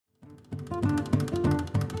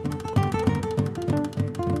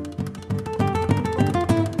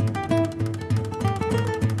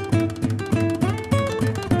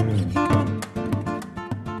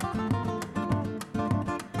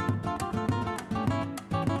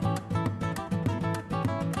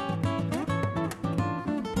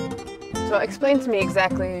So explain to me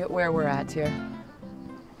exactly where we're at here.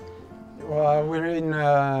 Well, we're in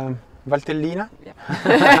Valtellina.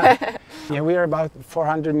 Yeah. Yeah, we are about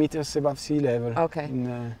 400 meters above sea level. Okay.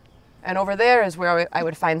 And over there is where I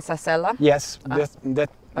would find Sassella? Yes, that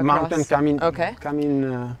mountain coming. Okay.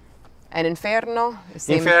 And Inferno?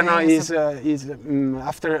 Inferno is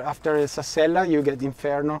after Sassella you get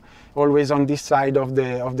Inferno, always on this side of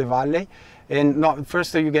the valley. And no,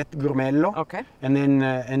 first you get Grumello, okay, and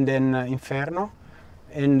then Inferno,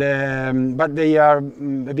 and but they are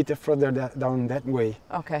a bit further down that way.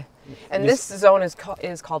 Okay, and this zone is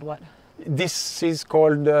called what? This is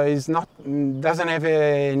called doesn't have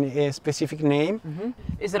a specific name. Mm-hmm.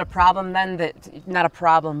 Is it a problem then that not a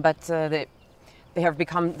problem, but that they have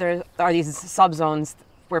become, there are these subzones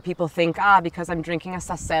where people think, because I'm drinking a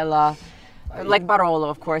Sassella. Like Barolo,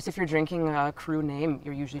 of course, if you're drinking a crew name,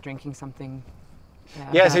 you're usually drinking something.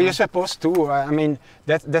 Yeah, so you're supposed to. I mean,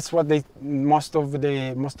 that's what most of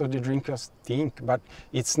the drinkers think, but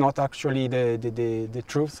it's not actually the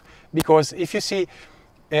truth. Because if you see,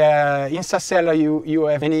 in Sassella you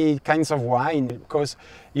have many kinds of wine, because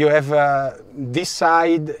you have this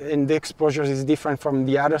side and the exposure is different from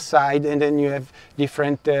the other side, and then you have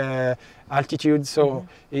different altitude, so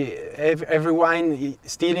every wine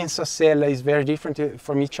still in Sassella is very different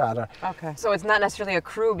from each other. Okay, so it's not necessarily a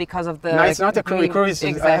cru because of the... No, it's not a cru. Cru is,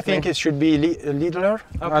 exactly. I think it should be littler.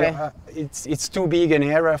 Okay. It's too big an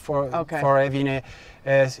area for having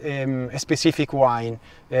a specific wine.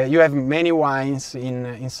 You have many wines in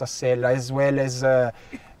Sassella, as well as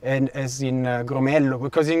in Grumello,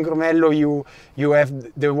 because in Grumello you have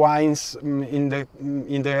the wines in the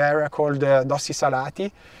area called Dossi Salati.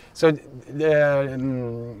 So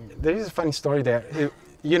there is a funny story there.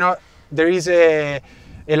 You know, there is a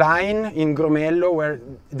line in Grumello where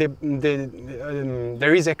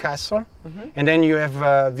there is a castle, and then you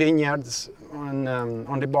have vineyards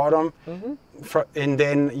on the bottom, and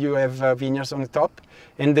then you have vineyards on the top.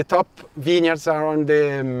 And the top vineyards are on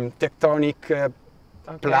the tectonic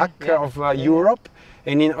plaque of Europe,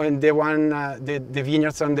 and the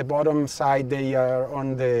vineyards on the bottom side, they are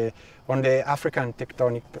on the African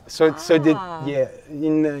tectonic. So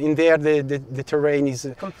in there the terrain is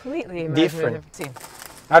completely different.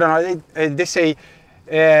 I don't know. They say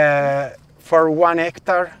for 1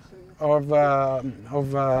 hectare of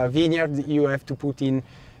vineyard you have to put in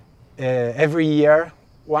every year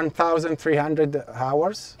 1,300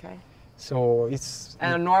 hours. Okay. So it's.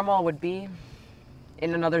 And a normal would be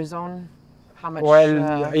in another zone. How much?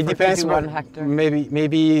 Well, it depends. 1 hectare.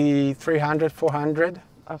 Maybe 300, 400.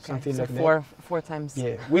 Okay, something so like that. Four times.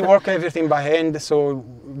 Yeah, we work everything by hand, so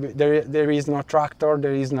there is no tractor,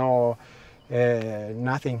 there is no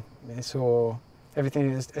nothing. So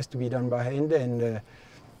everything has to be done by hand, and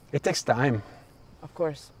it takes time. Of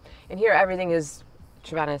course. And here everything is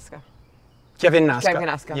Chiavennasca.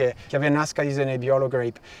 Chiavennasca. Yeah, Chiavennasca is a Nebbiolo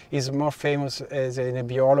grape. It's more famous as a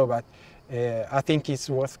Nebbiolo, but I think it's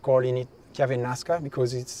worth calling it Chiavennasca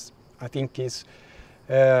because I think it's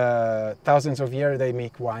thousands of years they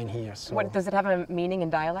make wine here. So. What does it have a meaning in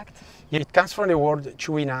dialect? It comes from the word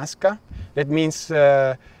Chiavennasca. That means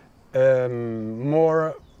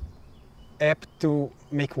more apt to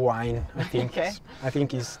make wine. I think. Okay. I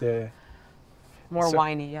think it's the more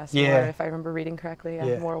winey. Yes. Yeah. More, if I remember reading correctly.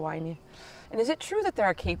 Yeah. More winey. And is it true that there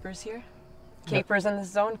are capers here? Capers in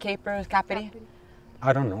this zone? Capers, capri?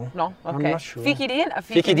 I don't know. No? Okay. I'm not sure.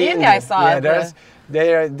 Fichidindia, I saw. Yeah,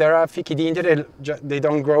 there are Fichidindia. They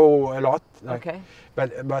don't grow a lot. Okay.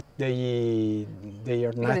 But they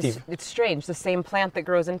are native. It's strange. The same plant that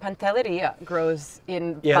grows in Pantelleria grows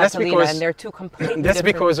in Valtellina, and they're two completely That's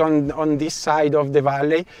different. because on this side of the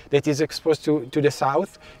valley that is exposed to the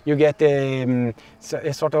south, you get a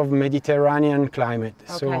sort of Mediterranean climate.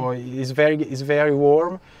 Okay. So it's very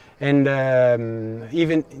warm. And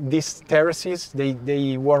even these terraces,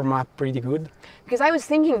 they warm up pretty good. Because I was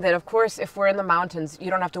thinking that, of course, if we're in the mountains,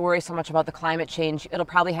 you don't have to worry so much about the climate change. It'll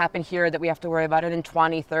probably happen here that we have to worry about it in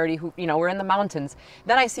 20, 30, we're in the mountains.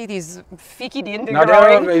 Then I see these Fichidindia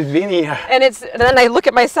growing. And then I look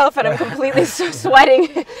at myself and I'm completely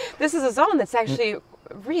sweating. This is a zone that's actually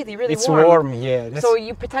really, really warm. It's warm, yeah. So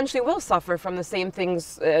you potentially will suffer from the same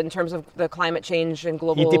things in terms of the climate change and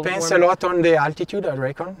global warming. It depends a lot on the altitude, I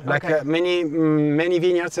reckon. Like many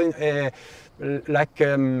vineyards,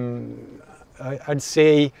 I'd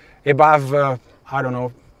say above, I don't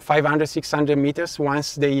know, 500, 600 meters.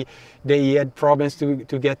 Once they had problems to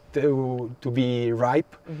get to be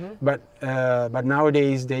ripe, but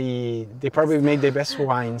nowadays they probably make the best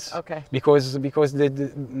wines. Okay. Because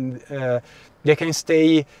they can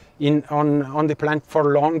stay on the plant for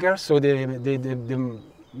longer, so the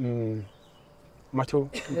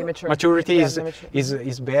maturity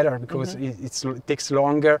is better because it takes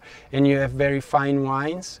longer, and you have very fine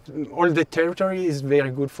wines. All the territory is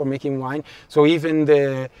very good for making wine. So even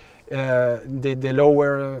the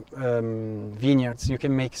lower vineyards, you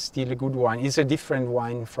can make still a good wine. It's a different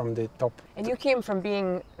wine from the top. And you came from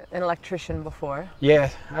being an electrician before. Yeah,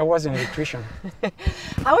 I was an electrician.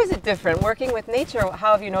 How is it different working with nature?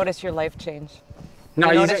 How have you noticed your life change? No,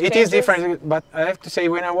 it is different, but I have to say,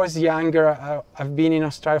 when I was younger, I've been in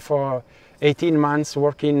Australia for 18 months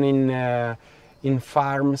working in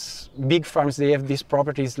farms, big farms. They have these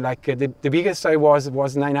properties, like the biggest I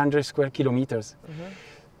was 900 square kilometers.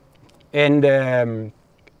 And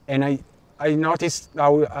I noticed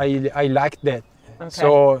how I liked that. Okay.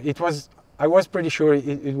 So I was pretty sure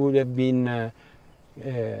it would have been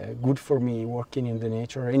good for me working in the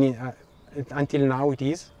nature. And until now it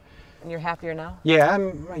is. And you're happier now? Yeah,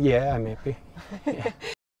 I'm happy. Yeah.